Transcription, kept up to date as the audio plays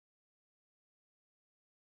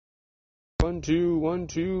1 2 1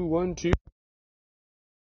 2 1 2.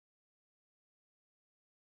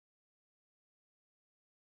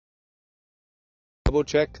 Double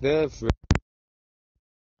check the.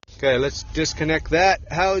 Okay, let's disconnect that.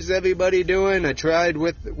 How's everybody doing? I tried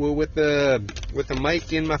with the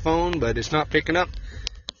mic in my phone, but it's not picking up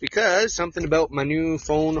because something about my new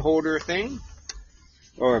phone holder thing,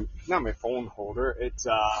 or not my phone holder. It's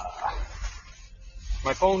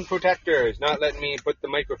my phone protector is not letting me put the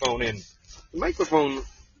microphone in. The microphone,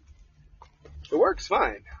 it works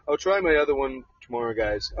fine. I'll try my other one tomorrow,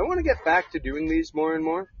 guys. I want to get back to doing these more and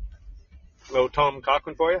more. A little Tom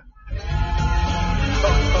Cochran for you.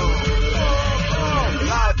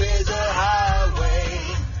 Life is a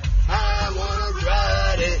highway. I want to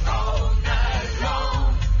ride it all night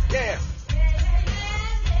long. Yeah.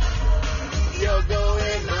 You're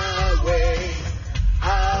going my way.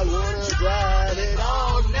 I want to ride it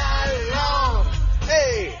all night long.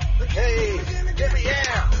 Hey, give me,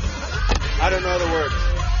 yeah. I don't know the words.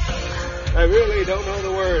 I really don't know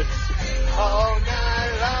the words. All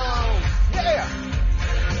night long. Yeah.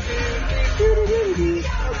 I'm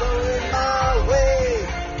going my way.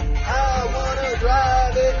 I want to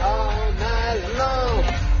drive it all night long.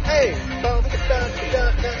 Hey,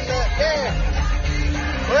 yeah.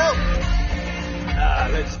 Well,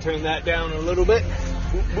 let's turn that down a little bit.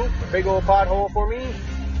 Boop, boop. Big old pothole for me.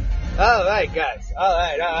 All right, guys. All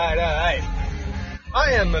right.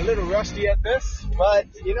 I am a little rusty at this, but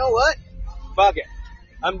you know what? Fuck it.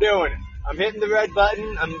 I'm doing it. I'm hitting the red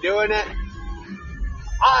button. I'm doing it.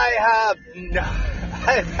 I've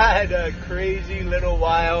had a crazy little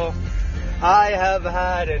while. I have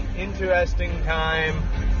had an interesting time.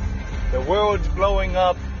 The world's blowing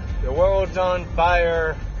up. The world's on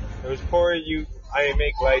fire. Those poor I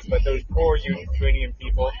make light, but those poor Ukrainian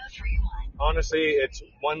people. Honestly, it's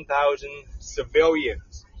 1,000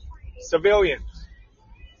 civilians,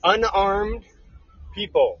 unarmed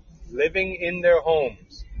people living in their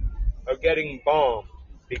homes are getting bombed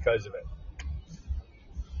because of it.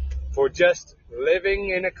 For just living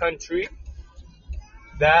in a country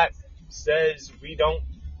that says we don't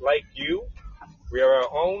like you, we are our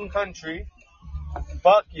own country,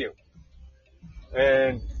 fuck you.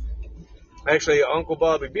 And actually, Uncle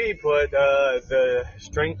Bobby B put the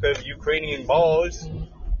strength of Ukrainian balls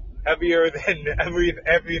heavier than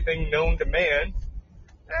everything known to man,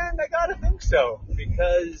 and I gotta think so,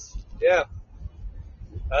 because, yeah,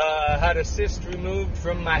 I had a cyst removed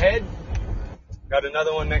from my head. Got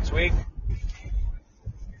another one next week.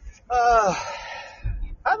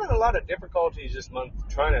 Having a lot of difficulties this month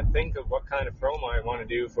trying to think of what kind of promo I want to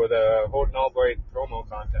do for the Holden Albright promo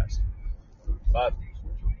contest. But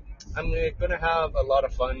I'm going to have a lot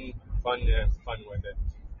of fun with it.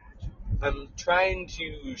 I'm trying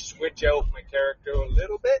to switch out my character a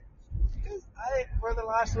little bit because for the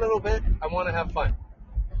last little bit, I want to have fun.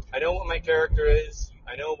 I know what my character is.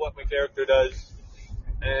 I know what my character does.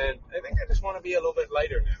 And I think I just want to be a little bit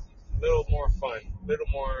lighter now. A little more fun. A little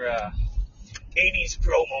more 80s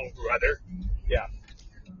promo, brother. Yeah.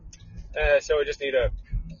 So I just need a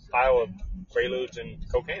pile of Preludes and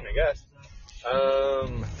cocaine, I guess.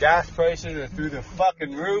 Gas prices are through the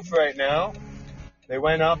fucking roof right now. They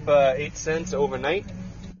went up 8 cents overnight.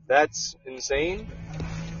 That's insane.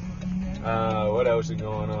 What else is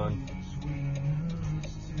going on?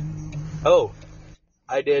 Oh,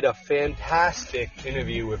 I did a fantastic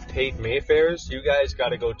interview with Tate Mayfairs. You guys got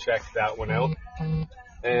to go check that one out.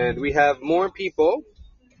 And we have more people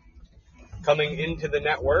coming into the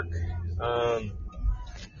network.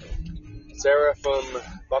 Sarah from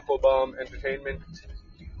Bucklebomb Entertainment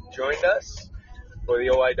joined us for the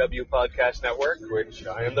OIW Podcast Network, which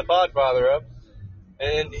I am the podfather of.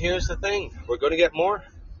 And here's the thing. We're going to get more.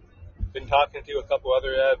 Been talking to a couple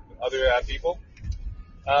other people.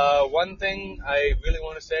 One thing I really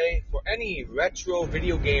want to say, for any retro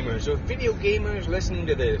video gamers or video gamers listening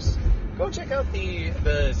to this, go check out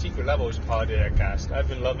the Secret Levels podcast. I've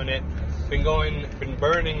been loving it. Been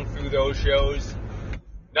burning through those shows.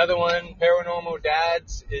 Another one, Paranormal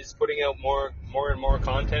Dads, is putting out more and more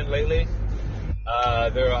content lately.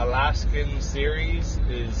 Their Alaskan series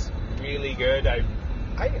is really good. I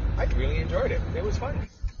really enjoyed it. It was fun.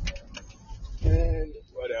 And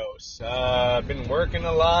what else? I've been working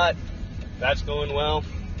a lot. That's going well.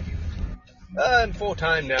 I'm full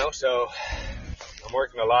time now, so I'm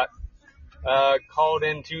working a lot. Called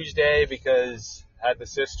in Tuesday because I had the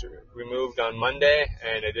cyst removed on Monday,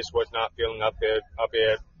 and I just was not feeling up here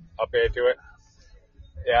to it.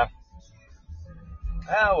 Yeah.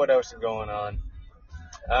 What else is going on?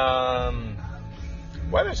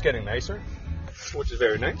 Weather's getting nicer, which is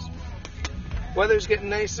very nice. weather's getting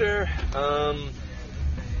nicer.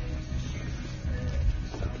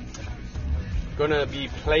 Gonna be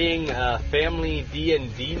playing a family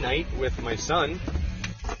D&D night with my son,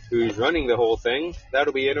 who's running the whole thing.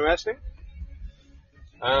 That'll be interesting.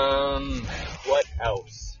 What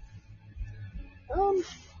else?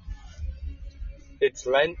 It's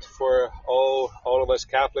Lent for all of us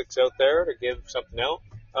Catholics out there to give something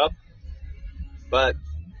up. But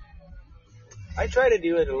I try to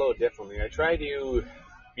do it a little differently. I try to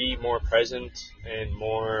be more present and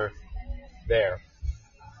more there.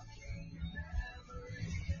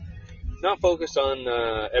 Not focused on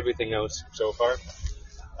everything else so far.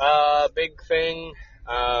 Big thing,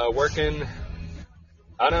 working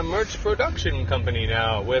on a merch production company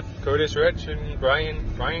now with Curtis Rich and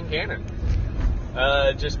Brian Cannon.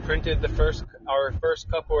 Just printed our first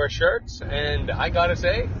couple of shirts, and I gotta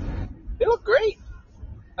say, they look great.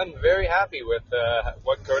 I'm very happy with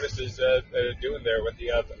what Curtis is doing there with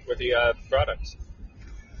the products,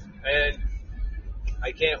 and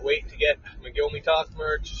I can't wait to get McGillmy Talk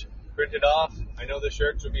merch printed off. I know the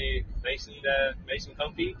shirts will be nice and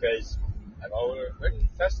comfy because I've already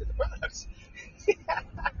tested the products.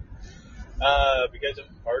 Because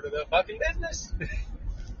I'm part of the fucking business.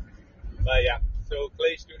 But yeah, so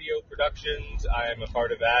Clay Studio Productions, I am a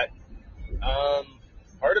part of that.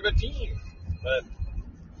 Part of a team.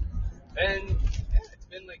 And yeah, it's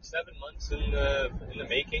been like 7 months in the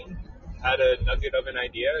making. Had a nugget of an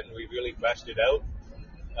idea and we really fleshed it out.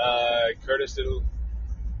 Curtis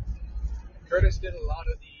did a lot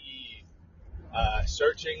of the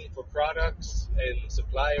searching for products and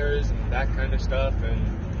suppliers and that kind of stuff,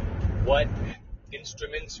 and what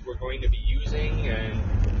instruments we're going to be using, and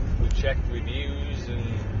we checked reviews,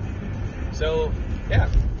 and so yeah,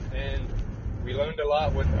 and we learned a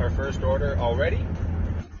lot with our first order already,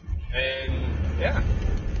 and yeah,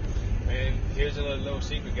 and here's a little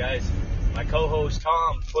secret, guys. My co-host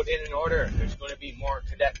Tom put in an order. There's going to be more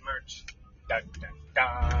cadet merch. Dun, dun,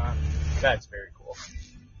 dun. That's very cool.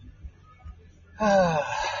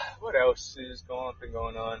 What else is been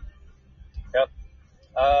going on? Yep.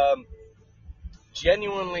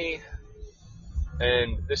 Genuinely,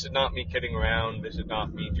 and this is not me kidding around, this is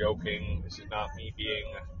not me joking, this is not me being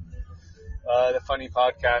the funny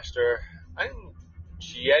podcaster. I'm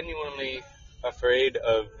genuinely afraid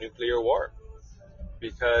of nuclear war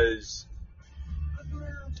because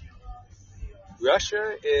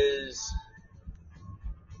Russia is,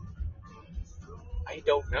 I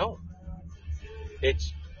don't know. It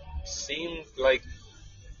seemed like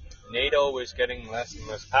NATO was getting less and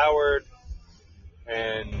less powered,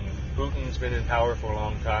 and Putin's been in power for a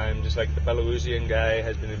long time, just like the Belarusian guy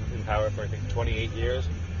has been in power for, I think, 28 years.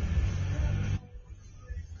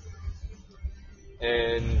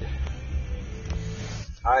 And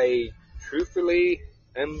I truthfully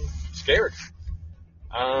am scared.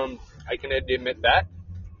 I can admit that.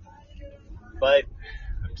 But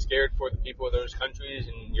I'm scared for the people of those countries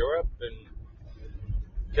in Europe, and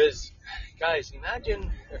because, guys,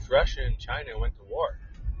 imagine if Russia and China went to war.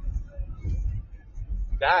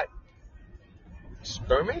 That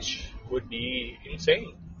skirmish would be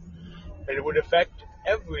insane. And it would affect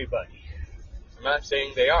everybody. I'm not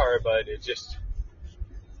saying they are, but it's just,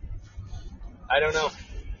 I don't know.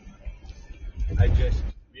 I just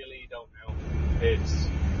really don't know.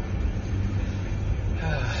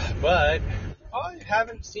 But I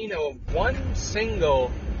haven't seen one single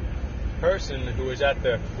person who was at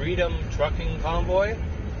the Freedom Trucking Convoy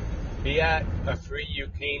be at a Free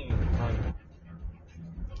Ukraine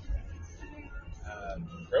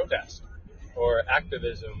protest or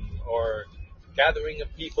activism or gathering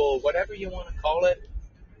of people, whatever you want to call it,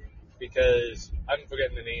 because I'm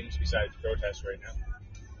forgetting the names besides protests right now.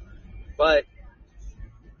 But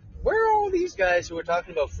where are all these guys who were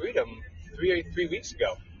talking about freedom three weeks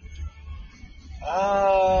ago?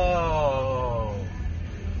 Oh,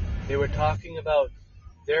 they were talking about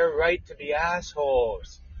their right to be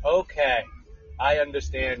assholes. Okay, I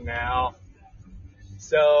understand now.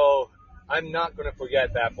 So I'm not going to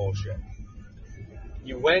forget that bullshit.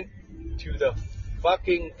 You went to the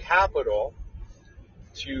fucking Capitol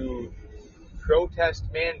to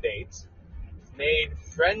protest mandates, made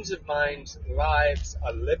friends of mine's lives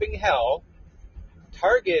a living hell,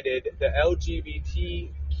 targeted the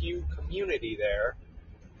LGBTQ community there,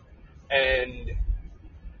 and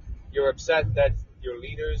you're upset that your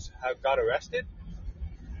leaders have got arrested?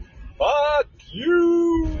 Fuck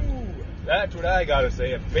you! That's what I gotta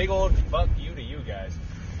say. A big old fuck you to you guys.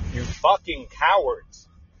 You fucking cowards.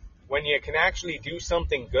 When you can actually do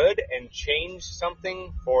something good and change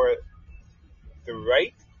something for the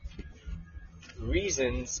right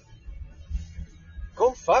reasons,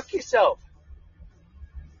 fuck yourself.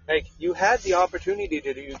 Like, you had the opportunity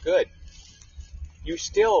to do good. You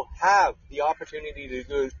still have the opportunity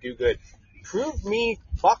to do good. Prove me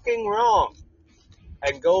fucking wrong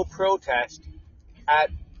and go protest at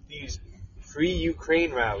these free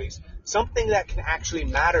Ukraine rallies. Something that can actually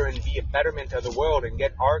matter and be a betterment of the world and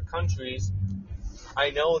get our countries. I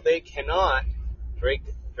know they cannot break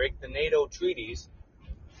the NATO treaties,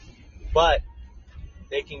 but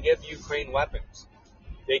they can give Ukraine weapons.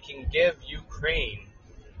 They can give Ukraine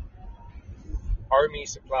army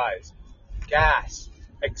supplies, gas,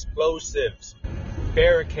 explosives,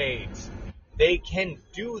 barricades. They can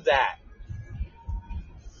do that.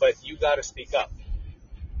 But you gotta speak up.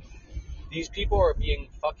 These people are being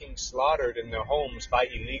fucking slaughtered in their homes by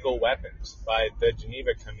illegal weapons, by the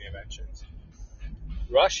Geneva Conventions.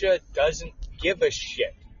 Russia doesn't give a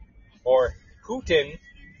shit. Or Putin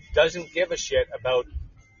doesn't give a shit about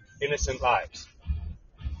innocent lives.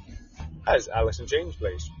 As Alice in Chains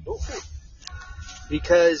plays. Ooh.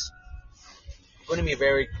 Because I'm going to be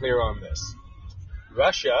very clear on this.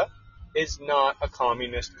 Russia is not a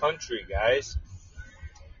communist country, guys.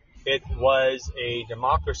 It was a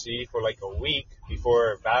democracy for like a week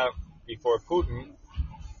before Putin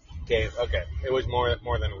came. Okay, it was more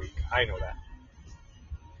than a week. I know that.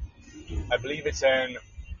 I believe it's an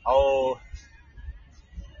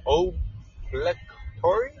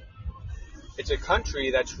obligatory. It's a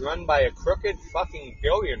country that's run by a crooked fucking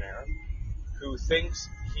billionaire who thinks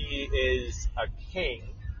he is a king,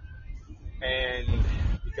 and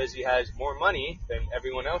because he has more money than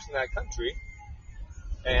everyone else in that country,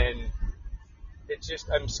 and it's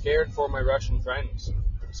just, I'm scared for my Russian friends.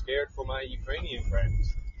 I'm scared for my Ukrainian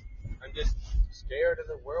friends. I'm just scared of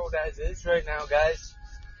the world as is right now, guys,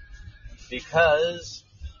 because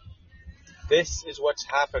this is what's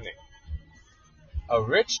happening. A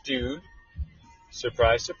rich dude,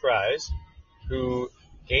 surprise, surprise, who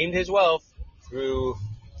gained his wealth through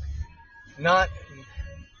not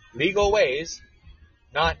legal ways,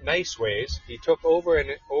 not nice ways. He took over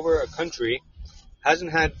a country,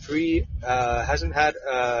 hasn't had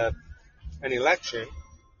an election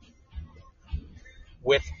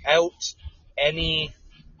without any.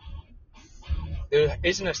 There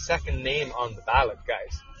isn't a second name on the ballot,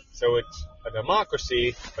 guys. So it's a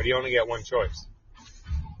democracy, but you only get one choice.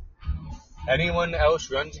 Anyone else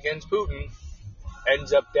runs against Putin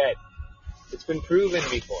ends up dead. It's been proven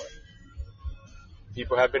before.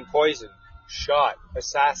 People have been poisoned, shot,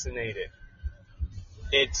 assassinated.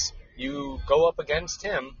 It's, you go up against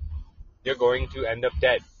him, you're going to end up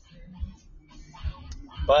dead.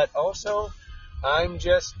 But also, I'm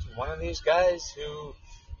just one of these guys who,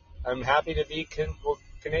 I'm happy to be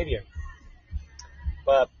Canadian.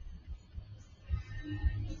 But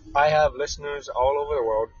I have listeners all over the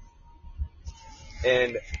world,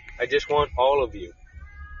 and I just want all of you.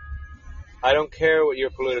 I don't care what your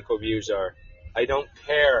political views are. I don't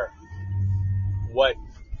care what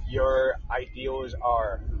your ideals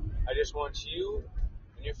are. I just want you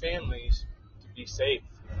and your families to be safe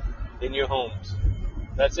in your homes.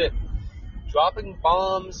 That's it. Dropping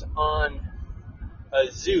bombs on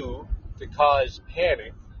a zoo to cause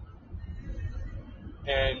panic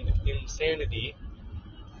and insanity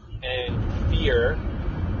and fear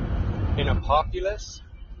in a populace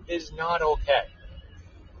is not okay.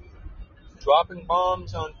 Dropping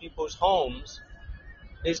bombs on people's homes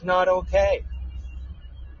is not okay.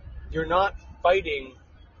 You're not fighting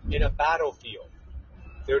in a battlefield.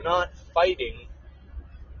 They're not fighting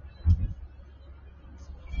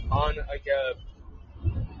on like a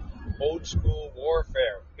old school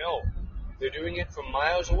warfare. No, they're doing it from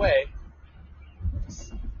miles away,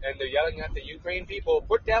 and they're yelling at the Ukraine people,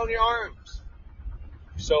 put down your arms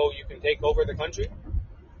so you can take over the country.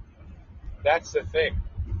 That's the thing.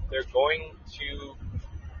 They're going to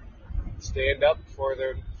stand up for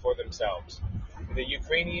themselves. The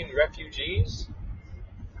Ukrainian refugees,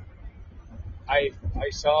 I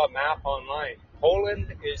saw a map online.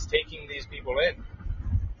 Poland is taking these people in.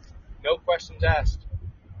 No questions asked.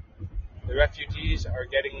 The refugees are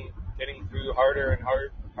getting through harder and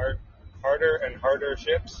harder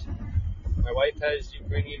ships. My wife has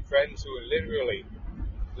Ukrainian friends who literally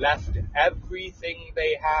left everything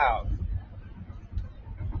they have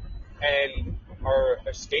and are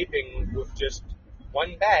escaping with just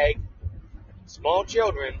one bag, small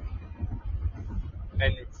children,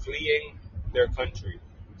 and fleeing their country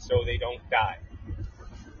so they don't die.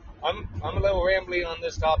 I'm a little rambly on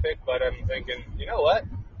this topic, but I'm thinking, you know what?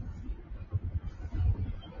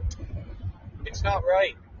 It's not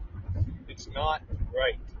right. It's not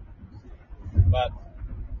right. But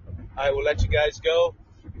I will let you guys go.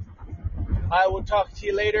 I will talk to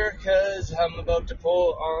you later because I'm about to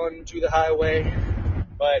pull onto the highway.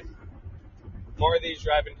 But more of these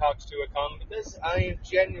driving talks to come because I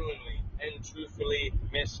genuinely and truthfully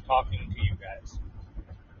miss talking to you guys.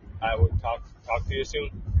 I will talk to you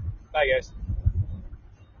soon. Bye, guys.